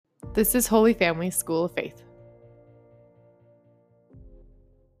This is Holy Family School of Faith.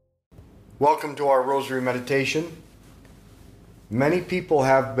 Welcome to our Rosary Meditation. Many people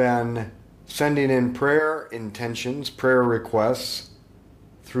have been sending in prayer intentions, prayer requests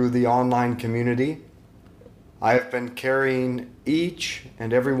through the online community. I have been carrying each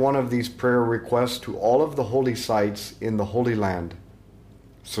and every one of these prayer requests to all of the holy sites in the Holy Land.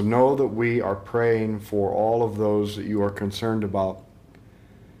 So know that we are praying for all of those that you are concerned about.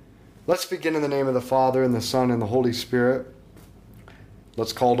 Let's begin in the name of the Father, and the Son, and the Holy Spirit.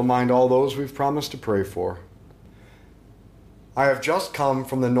 Let's call to mind all those we've promised to pray for. I have just come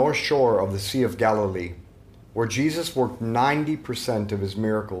from the north shore of the Sea of Galilee, where Jesus worked 90% of his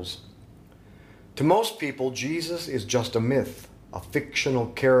miracles. To most people, Jesus is just a myth, a fictional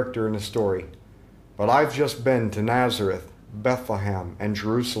character in a story. But I've just been to Nazareth, Bethlehem, and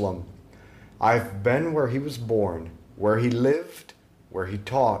Jerusalem. I've been where he was born, where he lived, where he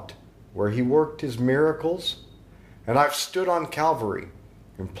taught, where he worked his miracles, and I've stood on Calvary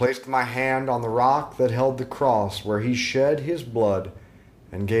and placed my hand on the rock that held the cross, where he shed his blood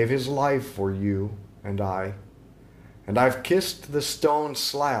and gave his life for you and I. And I've kissed the stone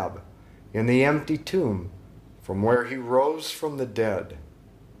slab in the empty tomb from where he rose from the dead.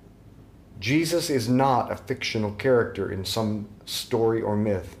 Jesus is not a fictional character in some story or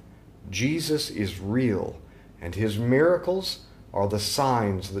myth. Jesus is real, and his miracles are the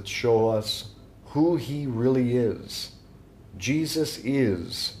signs that show us who he really is. Jesus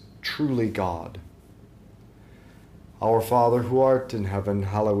is truly God. Our Father, who art in heaven,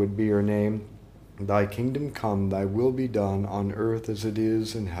 hallowed be your name. Thy kingdom come, thy will be done on earth as it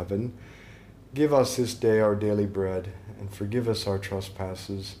is in heaven. Give us this day our daily bread, and forgive us our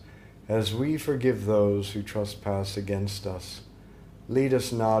trespasses, as we forgive those who trespass against us. Lead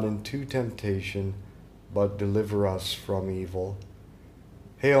us not into temptation, but deliver us from evil.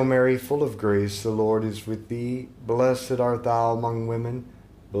 Hail Mary, full of grace, the Lord is with thee. Blessed art thou among women.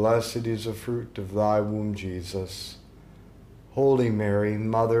 Blessed is the fruit of thy womb, Jesus. Holy Mary,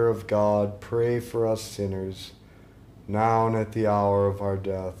 Mother of God, pray for us sinners, now and at the hour of our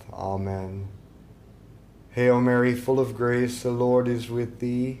death. Amen. Hail Mary, full of grace, the Lord is with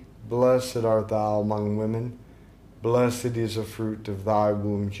thee. Blessed art thou among women. Blessed is the fruit of thy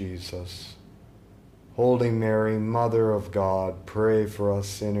womb, Jesus. Holy Mary, Mother of God, pray for us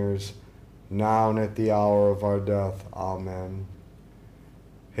sinners, now and at the hour of our death. Amen.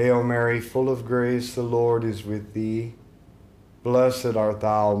 Hail Mary, full of grace, the Lord is with thee. Blessed art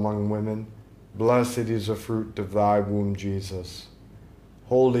thou among women. Blessed is the fruit of thy womb, Jesus.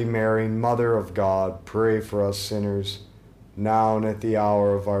 Holy Mary, Mother of God, pray for us sinners, now and at the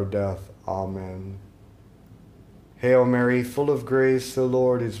hour of our death. Amen. Hail Mary, full of grace, the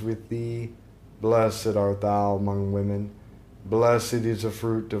Lord is with thee. Blessed art thou among women. Blessed is the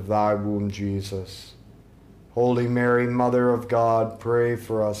fruit of thy womb, Jesus. Holy Mary, Mother of God, pray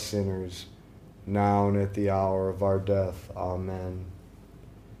for us sinners, now and at the hour of our death. Amen.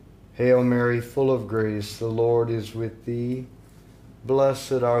 Hail Mary, full of grace, the Lord is with thee.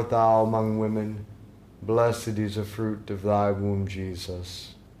 Blessed art thou among women. Blessed is the fruit of thy womb,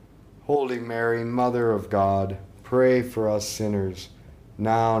 Jesus. Holy Mary, Mother of God, pray for us sinners,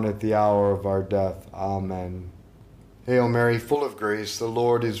 now and at the hour of our death. Amen. Hail Mary, full of grace, the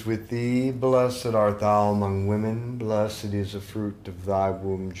Lord is with thee. Blessed art thou among women. Blessed is the fruit of thy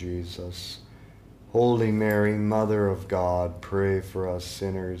womb, Jesus. Holy Mary, Mother of God, pray for us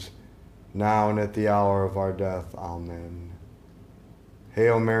sinners, now and at the hour of our death. Amen.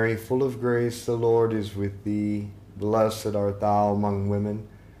 Hail Mary, full of grace, the Lord is with thee. Blessed art thou among women.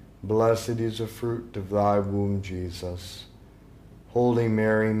 Blessed is the fruit of thy womb, Jesus. Holy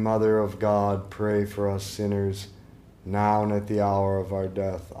Mary, Mother of God, pray for us sinners, now and at the hour of our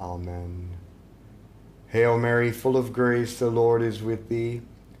death. Amen. Hail Mary, full of grace, the Lord is with thee.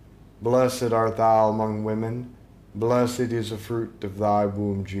 Blessed art thou among women. Blessed is the fruit of thy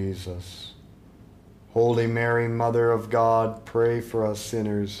womb, Jesus. Holy Mary, Mother of God, pray for us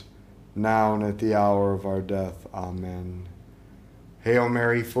sinners, now and at the hour of our death. Amen. Hail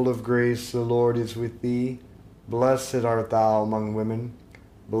Mary, full of grace, the Lord is with thee. Blessed art thou among women.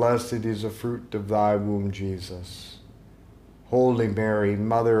 Blessed is the fruit of thy womb, Jesus. Holy Mary,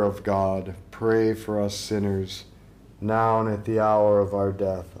 Mother of God, pray for us sinners, now and at the hour of our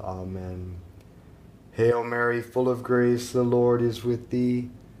death. Amen. Hail Mary, full of grace, the Lord is with thee.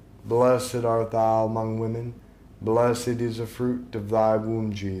 Blessed art thou among women. Blessed is the fruit of thy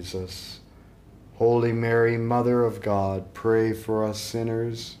womb, Jesus. Holy Mary, Mother of God, pray for us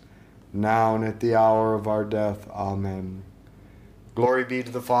sinners, now and at the hour of our death. Amen. Glory be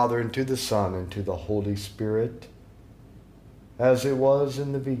to the Father, and to the Son, and to the Holy Spirit, as it was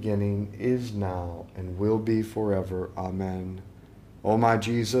in the beginning, is now, and will be forever. Amen. O my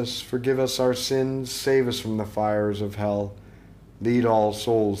Jesus, forgive us our sins, save us from the fires of hell. Lead all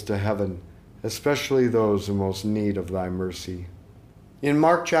souls to heaven, especially those in most need of thy mercy. In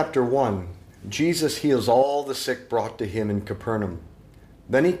Mark chapter 1, Jesus heals all the sick brought to him in Capernaum.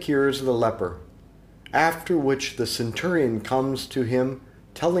 Then he cures the leper, after which the centurion comes to him,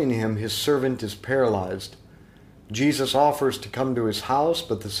 telling him his servant is paralyzed. Jesus offers to come to his house,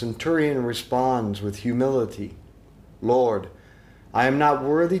 but the centurion responds with humility, Lord, I am not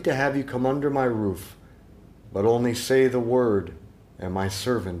worthy to have you come under my roof, but only say the word, and my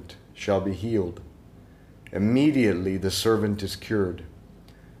servant shall be healed. Immediately the servant is cured.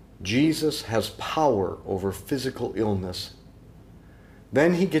 Jesus has power over physical illness.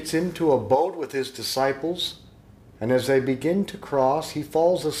 Then he gets into a boat with his disciples, and as they begin to cross, he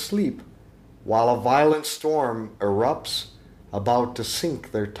falls asleep while a violent storm erupts, about to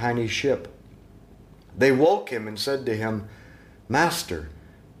sink their tiny ship. They woke him and said to him, Master,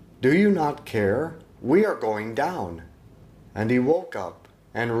 do you not care? We are going down. And he woke up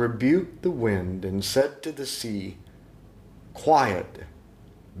and rebuked the wind and said to the sea, Quiet,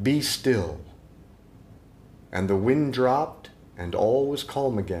 be still. And the wind dropped, and all was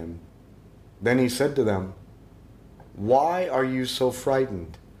calm again. Then he said to them, Why are you so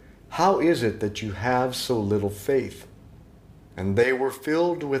frightened? How is it that you have so little faith? And they were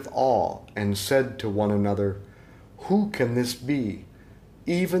filled with awe and said to one another, Who can this be?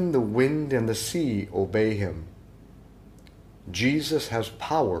 Even the wind and the sea obey him. Jesus has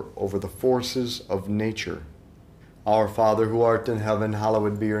power over the forces of nature. Our Father who art in heaven,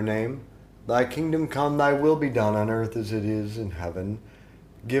 hallowed be your name. Thy kingdom come, thy will be done on earth as it is in heaven.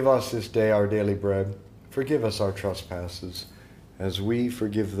 Give us this day our daily bread. Forgive us our trespasses, as we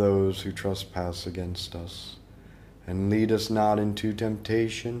forgive those who trespass against us. And lead us not into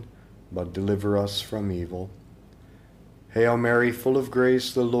temptation, but deliver us from evil. Hail Mary, full of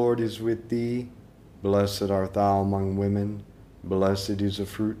grace, the Lord is with thee. Blessed art thou among women. Blessed is the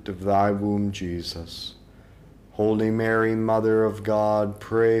fruit of thy womb, Jesus. Holy Mary, Mother of God,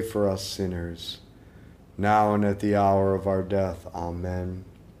 pray for us sinners, now and at the hour of our death. Amen.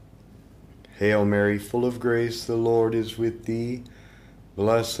 Hail Mary, full of grace, the Lord is with thee.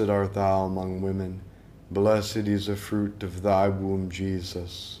 Blessed art thou among women. Blessed is the fruit of thy womb,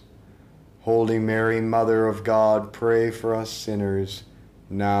 Jesus. Holy Mary, Mother of God, pray for us sinners,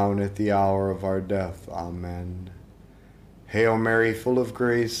 now and at the hour of our death. Amen. Hail Mary, full of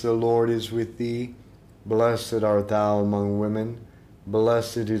grace, the Lord is with thee. Blessed art thou among women.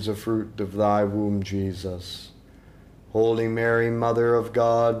 Blessed is the fruit of thy womb, Jesus. Holy Mary, Mother of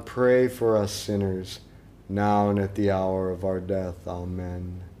God, pray for us sinners, now and at the hour of our death.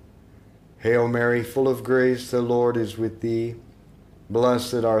 Amen. Hail Mary, full of grace, the Lord is with thee.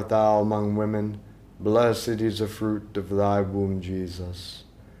 Blessed art thou among women. Blessed is the fruit of thy womb, Jesus.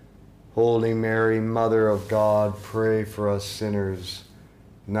 Holy Mary, Mother of God, pray for us sinners,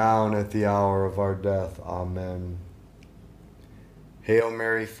 now and at the hour of our death. Amen. Hail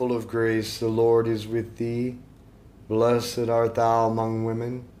Mary, full of grace, the Lord is with thee. Blessed art thou among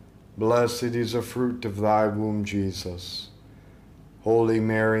women. Blessed is the fruit of thy womb, Jesus. Holy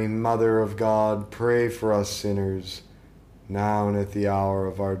Mary, Mother of God, pray for us sinners, now and at the hour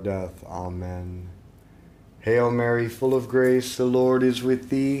of our death. Amen. Hail Mary, full of grace, the Lord is with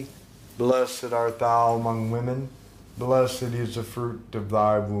thee. Blessed art thou among women. Blessed is the fruit of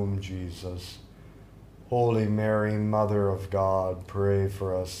thy womb, Jesus. Holy Mary, Mother of God, pray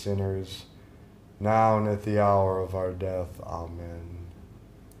for us sinners, now and at the hour of our death. Amen.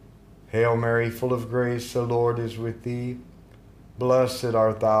 Hail Mary, full of grace, the Lord is with thee. Blessed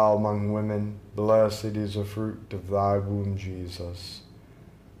art thou among women. Blessed is the fruit of thy womb, Jesus.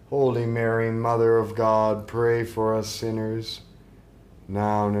 Holy Mary, Mother of God, pray for us sinners,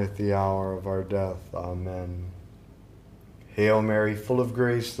 now and at the hour of our death. Amen. Hail Mary, full of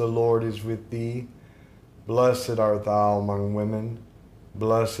grace, the Lord is with thee. Blessed art thou among women.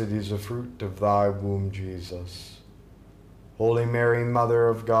 Blessed is the fruit of thy womb, Jesus. Holy Mary, Mother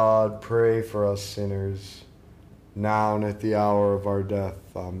of God, pray for us sinners, now and at the hour of our death.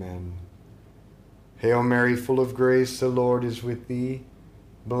 Amen. Hail Mary, full of grace, the Lord is with thee.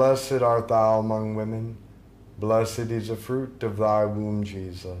 Blessed art thou among women. Blessed is the fruit of thy womb,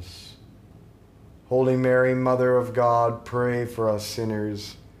 Jesus. Holy Mary, Mother of God, pray for us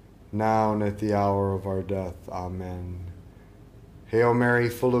sinners, now and at the hour of our death. Amen. Hail Mary,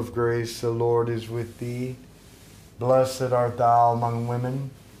 full of grace, the Lord is with thee. Blessed art thou among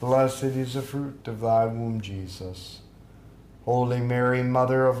women. Blessed is the fruit of thy womb, Jesus. Holy Mary,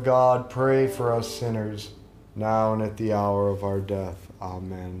 Mother of God, pray for us sinners, now and at the hour of our death.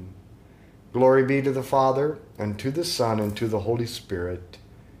 Amen. Glory be to the Father, and to the Son, and to the Holy Spirit,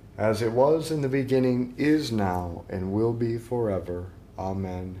 as it was in the beginning, is now, and will be forever.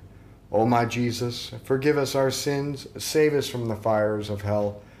 Amen. O my Jesus, forgive us our sins, save us from the fires of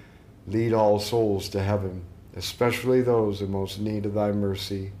hell, lead all souls to heaven, especially those in most need of thy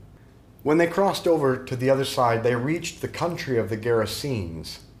mercy. When they crossed over to the other side, they reached the country of the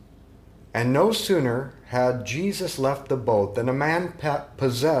Gerasenes. And no sooner had Jesus left the boat than a man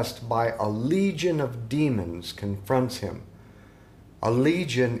possessed by a legion of demons confronts him. A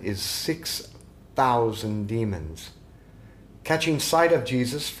legion is 6,000 demons. Catching sight of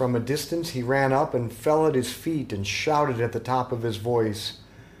Jesus from a distance, he ran up and fell at his feet and shouted at the top of his voice,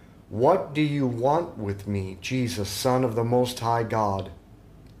 "What do you want with me, Jesus, Son of the Most High God?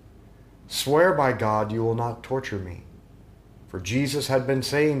 Swear by God you will not torture me." For Jesus had been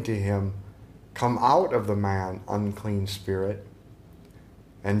saying to him, "Come out of the man, unclean spirit."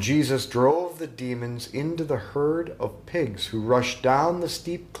 And Jesus drove the demons into the herd of pigs, who rushed down the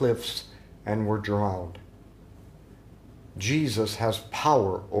steep cliffs and were drowned. Jesus has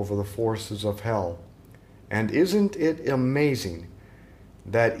power over the forces of hell. And isn't it amazing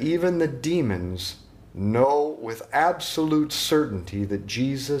that even the demons know with absolute certainty that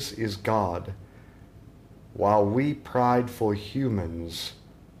Jesus is God, while we prideful humans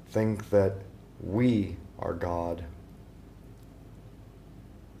think that we are God?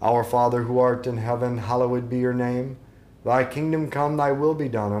 Our Father who art in heaven, hallowed be your name. Thy kingdom come, thy will be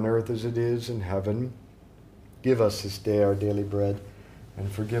done on earth as it is in heaven. Give us this day our daily bread,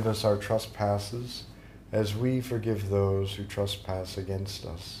 and forgive us our trespasses, as we forgive those who trespass against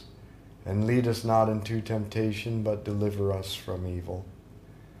us. And lead us not into temptation, but deliver us from evil.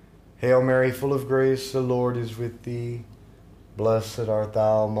 Hail Mary, full of grace, the Lord is with thee. Blessed art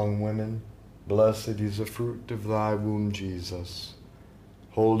thou among women. Blessed is the fruit of thy womb, Jesus.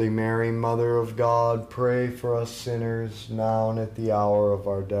 Holy Mary, Mother of God, pray for us sinners, now and at the hour of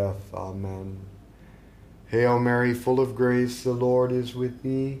our death. Amen. Hail Mary, full of grace, the Lord is with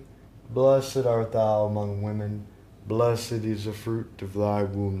thee. Blessed art thou among women. Blessed is the fruit of thy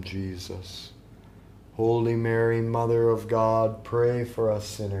womb, Jesus. Holy Mary, Mother of God, pray for us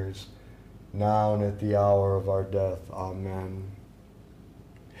sinners, now and at the hour of our death. Amen.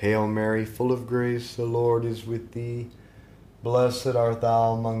 Hail Mary, full of grace, the Lord is with thee. Blessed art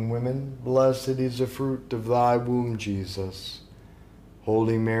thou among women. Blessed is the fruit of thy womb, Jesus.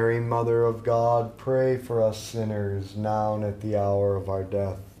 Holy Mary, Mother of God, pray for us sinners, now and at the hour of our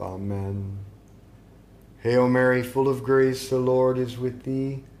death. Amen. Hail Mary, full of grace, the Lord is with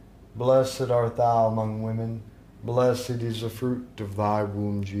thee. Blessed art thou among women. Blessed is the fruit of thy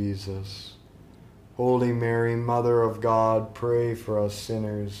womb, Jesus. Holy Mary, Mother of God, pray for us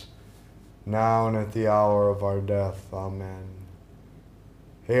sinners, now and at the hour of our death. Amen.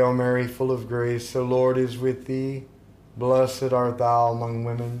 Hail Mary, full of grace, the Lord is with thee. Blessed art thou among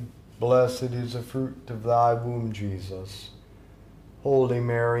women. Blessed is the fruit of thy womb, Jesus. Holy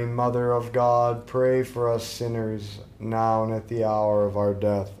Mary, Mother of God, pray for us sinners, now and at the hour of our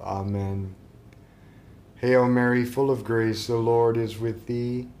death. Amen. Hail Mary, full of grace, the Lord is with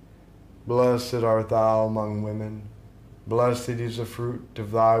thee. Blessed art thou among women. Blessed is the fruit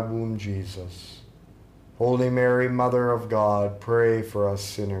of thy womb, Jesus. Holy Mary, Mother of God, pray for us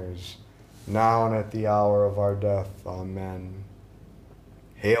sinners, now and at the hour of our death. Amen.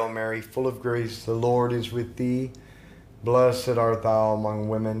 Hail Mary, full of grace, the Lord is with thee. Blessed art thou among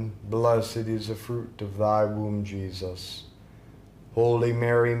women. Blessed is the fruit of thy womb, Jesus. Holy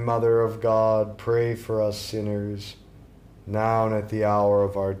Mary, Mother of God, pray for us sinners, now and at the hour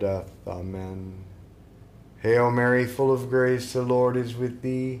of our death. Amen. Hail Mary, full of grace, the Lord is with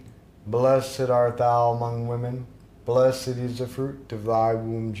thee. Blessed art thou among women. Blessed is the fruit of thy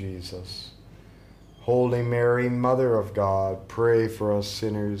womb, Jesus. Holy Mary, Mother of God, pray for us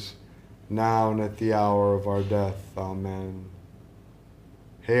sinners, now and at the hour of our death. Amen.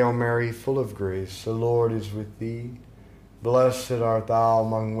 Hail Mary, full of grace, the Lord is with thee. Blessed art thou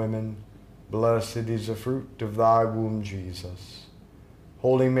among women. Blessed is the fruit of thy womb, Jesus.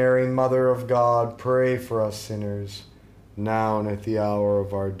 Holy Mary, Mother of God, pray for us sinners, now and at the hour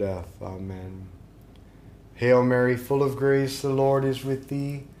of our death. Amen. Hail Mary, full of grace, the Lord is with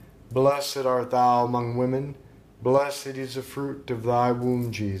thee. Blessed art thou among women. Blessed is the fruit of thy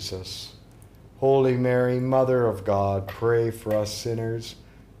womb, Jesus. Holy Mary, Mother of God, pray for us sinners,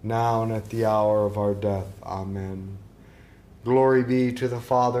 now and at the hour of our death. Amen. Glory be to the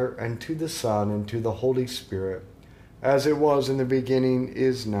Father, and to the Son, and to the Holy Spirit, as it was in the beginning,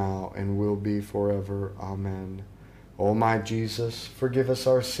 is now, and will be forever. Amen. O my Jesus, forgive us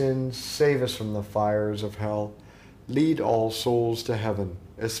our sins, save us from the fires of hell. Lead all souls to heaven,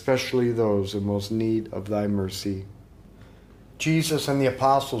 especially those in most need of thy mercy. Jesus and the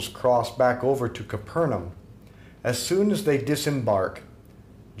apostles crossed back over to Capernaum. As soon as they disembark,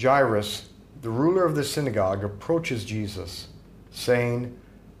 Jairus, the ruler of the synagogue, approaches Jesus, saying,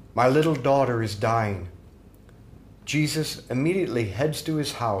 "My little daughter is dying." Jesus immediately heads to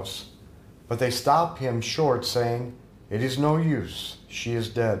his house, but they stop him short, saying, "It is no use, she is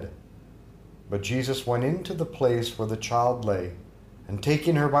dead." But Jesus went into the place where the child lay, and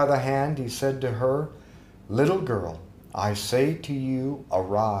taking her by the hand, he said to her, "Little girl, I say to you,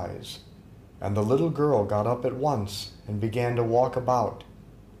 arise." And the little girl got up at once and began to walk about.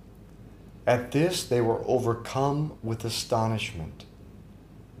 At this they were overcome with astonishment.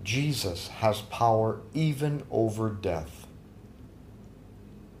 Jesus has power even over death.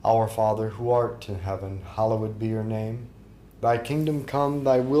 Our Father, who art in heaven, hallowed be your name. Thy kingdom come,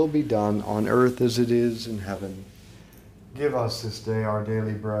 thy will be done, on earth as it is in heaven. Give us this day our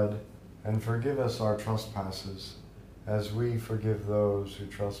daily bread, and forgive us our trespasses, as we forgive those who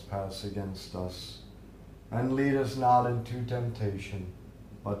trespass against us. And lead us not into temptation,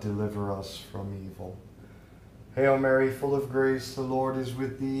 but deliver us from evil. Hail Mary, full of grace, the Lord is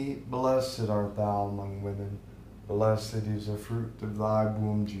with thee. Blessed art thou among women. Blessed is the fruit of thy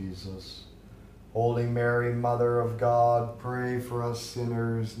womb, Jesus. Holy Mary, Mother of God, pray for us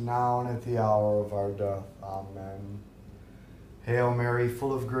sinners, now and at the hour of our death. Amen. Hail Mary,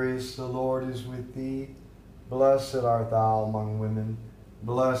 full of grace, the Lord is with thee. Blessed art thou among women.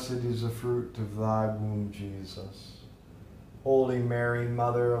 Blessed is the fruit of thy womb, Jesus. Holy Mary,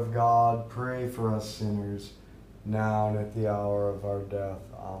 Mother of God, pray for us sinners, now and at the hour of our death.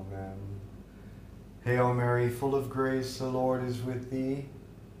 Amen. Hail Mary, full of grace, the Lord is with thee.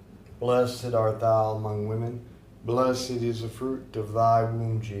 Blessed art thou among women. Blessed is the fruit of thy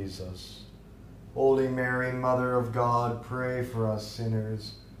womb, Jesus. Holy Mary, Mother of God, pray for us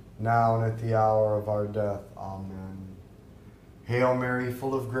sinners, now and at the hour of our death. Amen. Hail Mary,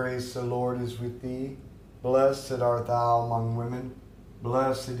 full of grace, the Lord is with thee. Blessed art thou among women.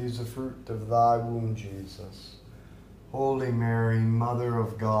 Blessed is the fruit of thy womb, Jesus. Holy Mary, Mother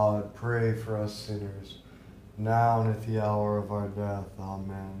of God, pray for us sinners, now and at the hour of our death.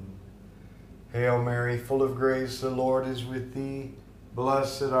 Amen. Hail Mary, full of grace, the Lord is with thee.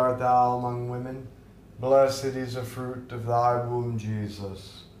 Blessed art thou among women. Blessed is the fruit of thy womb,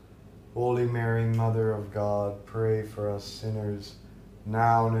 Jesus. Holy Mary, Mother of God, pray for us sinners,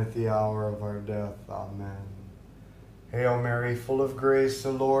 now and at the hour of our death. Amen. Hail Mary, full of grace,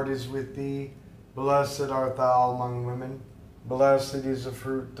 the Lord is with thee. Blessed art thou among women. Blessed is the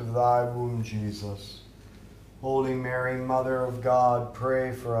fruit of thy womb, Jesus. Holy Mary, Mother of God,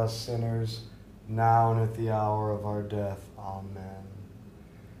 pray for us sinners, now and at the hour of our death. Amen.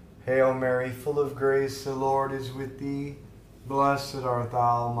 Hail Mary, full of grace, the Lord is with thee. Blessed art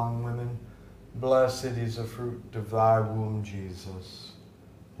thou among women. Blessed is the fruit of thy womb, Jesus.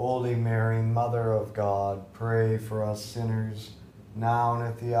 Holy Mary, Mother of God, pray for us sinners, now and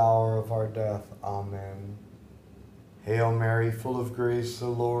at the hour of our death. Amen. Hail Mary, full of grace, the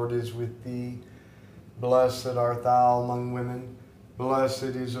Lord is with thee. Blessed art thou among women.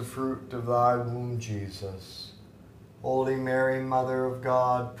 Blessed is the fruit of thy womb, Jesus. Holy Mary, Mother of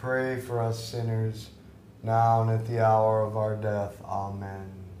God, pray for us sinners, now and at the hour of our death.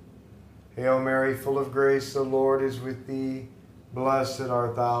 Amen. Hail Mary, full of grace, the Lord is with thee. Blessed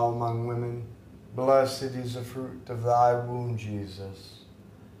art thou among women. Blessed is the fruit of thy womb, Jesus.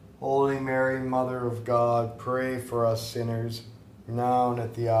 Holy Mary, Mother of God, pray for us sinners, now and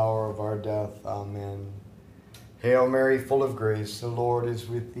at the hour of our death. Amen. Hail Mary, full of grace, the Lord is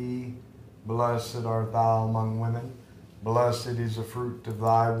with thee. Blessed art thou among women. Blessed is the fruit of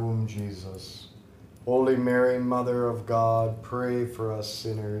thy womb, Jesus. Holy Mary, Mother of God, pray for us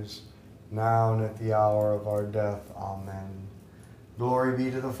sinners, now and at the hour of our death. Amen. Glory be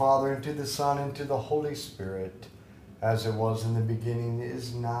to the Father, and to the Son, and to the Holy Spirit, as it was in the beginning,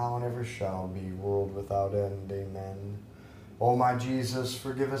 is now, and ever shall be, world without end. Amen. O my Jesus,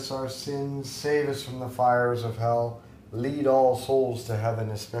 forgive us our sins, save us from the fires of hell, lead all souls to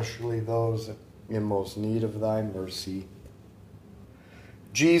heaven, especially those in most need of thy mercy.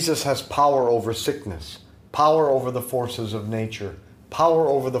 Jesus has power over sickness, power over the forces of nature, power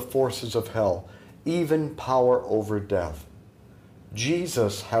over the forces of hell, even power over death.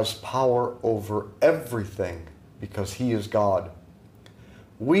 Jesus has power over everything because he is God.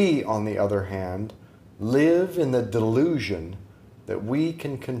 We, on the other hand, live in the delusion that we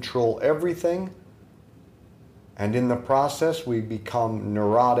can control everything, and in the process we become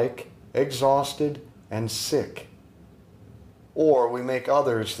neurotic, exhausted, and sick. or we make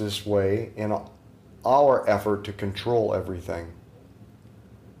others this way in our effort to control everything.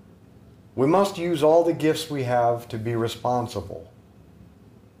 We must use all the gifts we have to be responsible,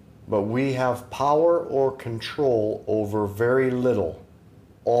 but we have power or control over very little,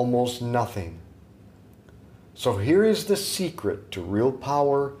 almost nothing. So here is the secret to real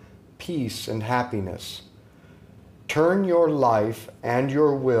power, peace, and happiness. Turn your life and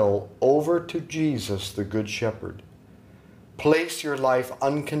your will over to Jesus, the Good Shepherd. Place your life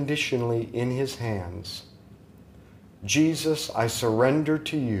unconditionally in His hands. Jesus, I surrender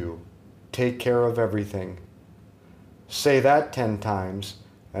to you. Take care of everything. Say that 10 times,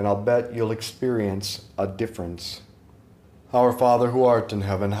 and I'll bet you'll experience a difference. Our Father who art in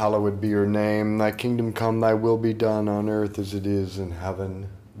heaven, hallowed be your name. Thy kingdom come, thy will be done on earth as it is in heaven.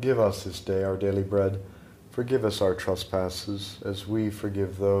 Give us this day our daily bread. Forgive us our trespasses, as we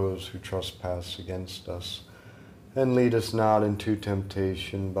forgive those who trespass against us. And lead us not into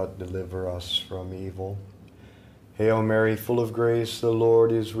temptation, but deliver us from evil. Hail Mary, full of grace, the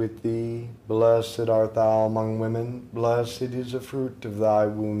Lord is with thee. Blessed art thou among women. Blessed is the fruit of thy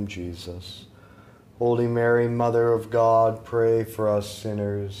womb, Jesus. Holy Mary, Mother of God, pray for us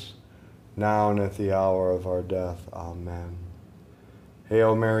sinners, now and at the hour of our death. Amen.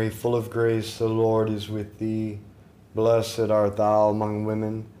 Hail Mary, full of grace, the Lord is with thee. Blessed art thou among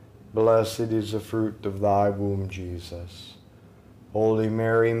women. Blessed is the fruit of thy womb, Jesus. Holy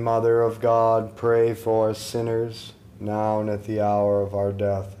Mary, Mother of God, pray for us sinners, now and at the hour of our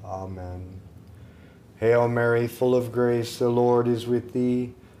death. Amen. Hail Mary, full of grace, the Lord is with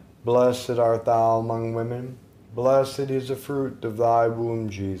thee. Blessed art thou among women. Blessed is the fruit of thy womb,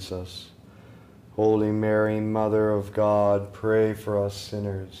 Jesus. Holy Mary, Mother of God, pray for us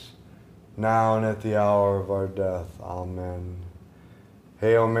sinners, now and at the hour of our death. Amen.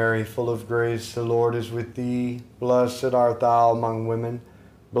 Hail Mary, full of grace, the Lord is with thee. Blessed art thou among women.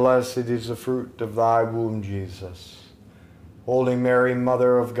 Blessed is the fruit of thy womb, Jesus. Holy Mary,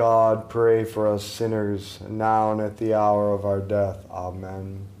 Mother of God, pray for us sinners, now and at the hour of our death.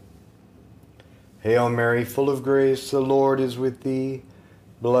 Amen. Hail Mary, full of grace, the Lord is with thee.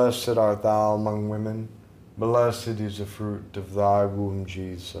 Blessed art thou among women. Blessed is the fruit of thy womb,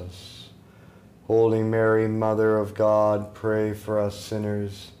 Jesus. Holy Mary, Mother of God, pray for us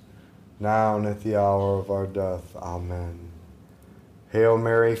sinners, now and at the hour of our death. Amen. Hail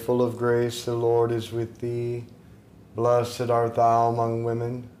Mary, full of grace, the Lord is with thee. Blessed art thou among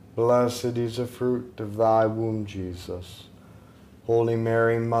women. Blessed is the fruit of thy womb, Jesus. Holy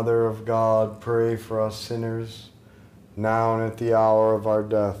Mary, Mother of God, pray for us sinners, now and at the hour of our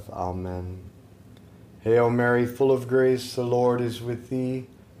death. Amen. Hail Mary, full of grace, the Lord is with thee.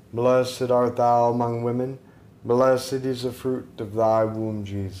 Blessed art thou among women. Blessed is the fruit of thy womb,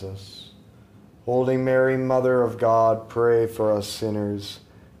 Jesus. Holy Mary, Mother of God, pray for us sinners,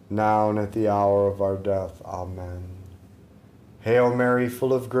 now and at the hour of our death. Amen. Hail Mary,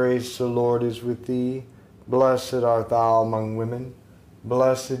 full of grace, the Lord is with thee. Blessed art thou among women.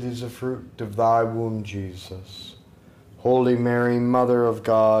 Blessed is the fruit of thy womb, Jesus. Holy Mary, Mother of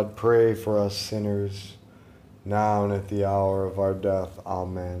God, pray for us sinners, now and at the hour of our death.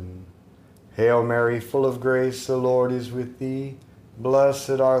 Amen. Hail Mary, full of grace, the Lord is with thee.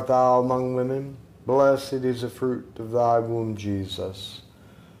 Blessed art thou among women. Blessed is the fruit of thy womb, Jesus.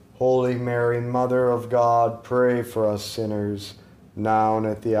 Holy Mary, Mother of God, pray for us sinners, now and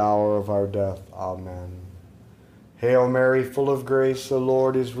at the hour of our death. Amen. Hail Mary, full of grace, the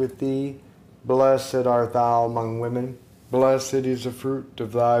Lord is with thee. Blessed art thou among women. Blessed is the fruit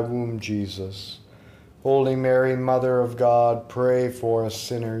of thy womb, Jesus. Holy Mary, Mother of God, pray for us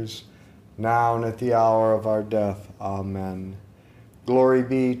sinners, now and at the hour of our death. Amen. Glory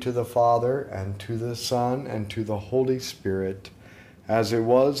be to the Father, and to the Son, and to the Holy Spirit, as it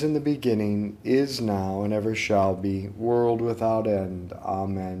was in the beginning, is now, and ever shall be, world without end.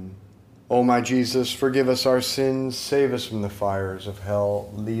 Amen. O my Jesus, forgive us our sins, save us from the fires of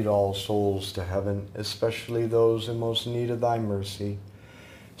hell, lead all souls to heaven, especially those in most need of thy mercy.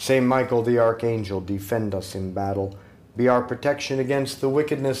 Saint Michael the Archangel, defend us in battle. Be our protection against the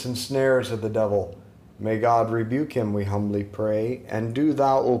wickedness and snares of the devil. May God rebuke him, we humbly pray. And do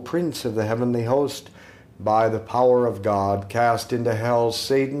thou, O Prince of the heavenly host, by the power of God, cast into hell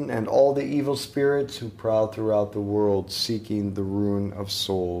Satan and all the evil spirits who prowl throughout the world, seeking the ruin of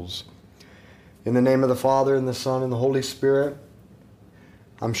souls. In the name of the Father, and the Son, and the Holy Spirit.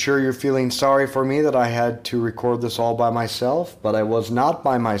 I'm sure you're feeling sorry for me that I had to record this all by myself, but I was not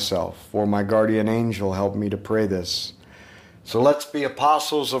by myself, for my guardian angel helped me to pray this. So let's be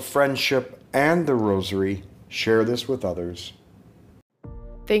apostles of friendship and the rosary. Share this with others.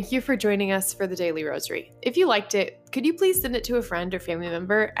 Thank you for joining us for the Daily Rosary. If you liked it, could you please send it to a friend or family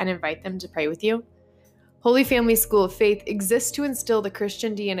member and invite them to pray with you? Holy Family School of Faith exists to instill the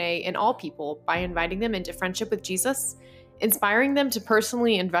Christian DNA in all people by inviting them into friendship with Jesus, inspiring them to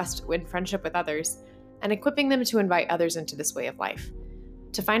personally invest in friendship with others, and equipping them to invite others into this way of life.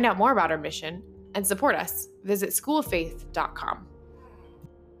 To find out more about our mission and support us, visit schooloffaith.com.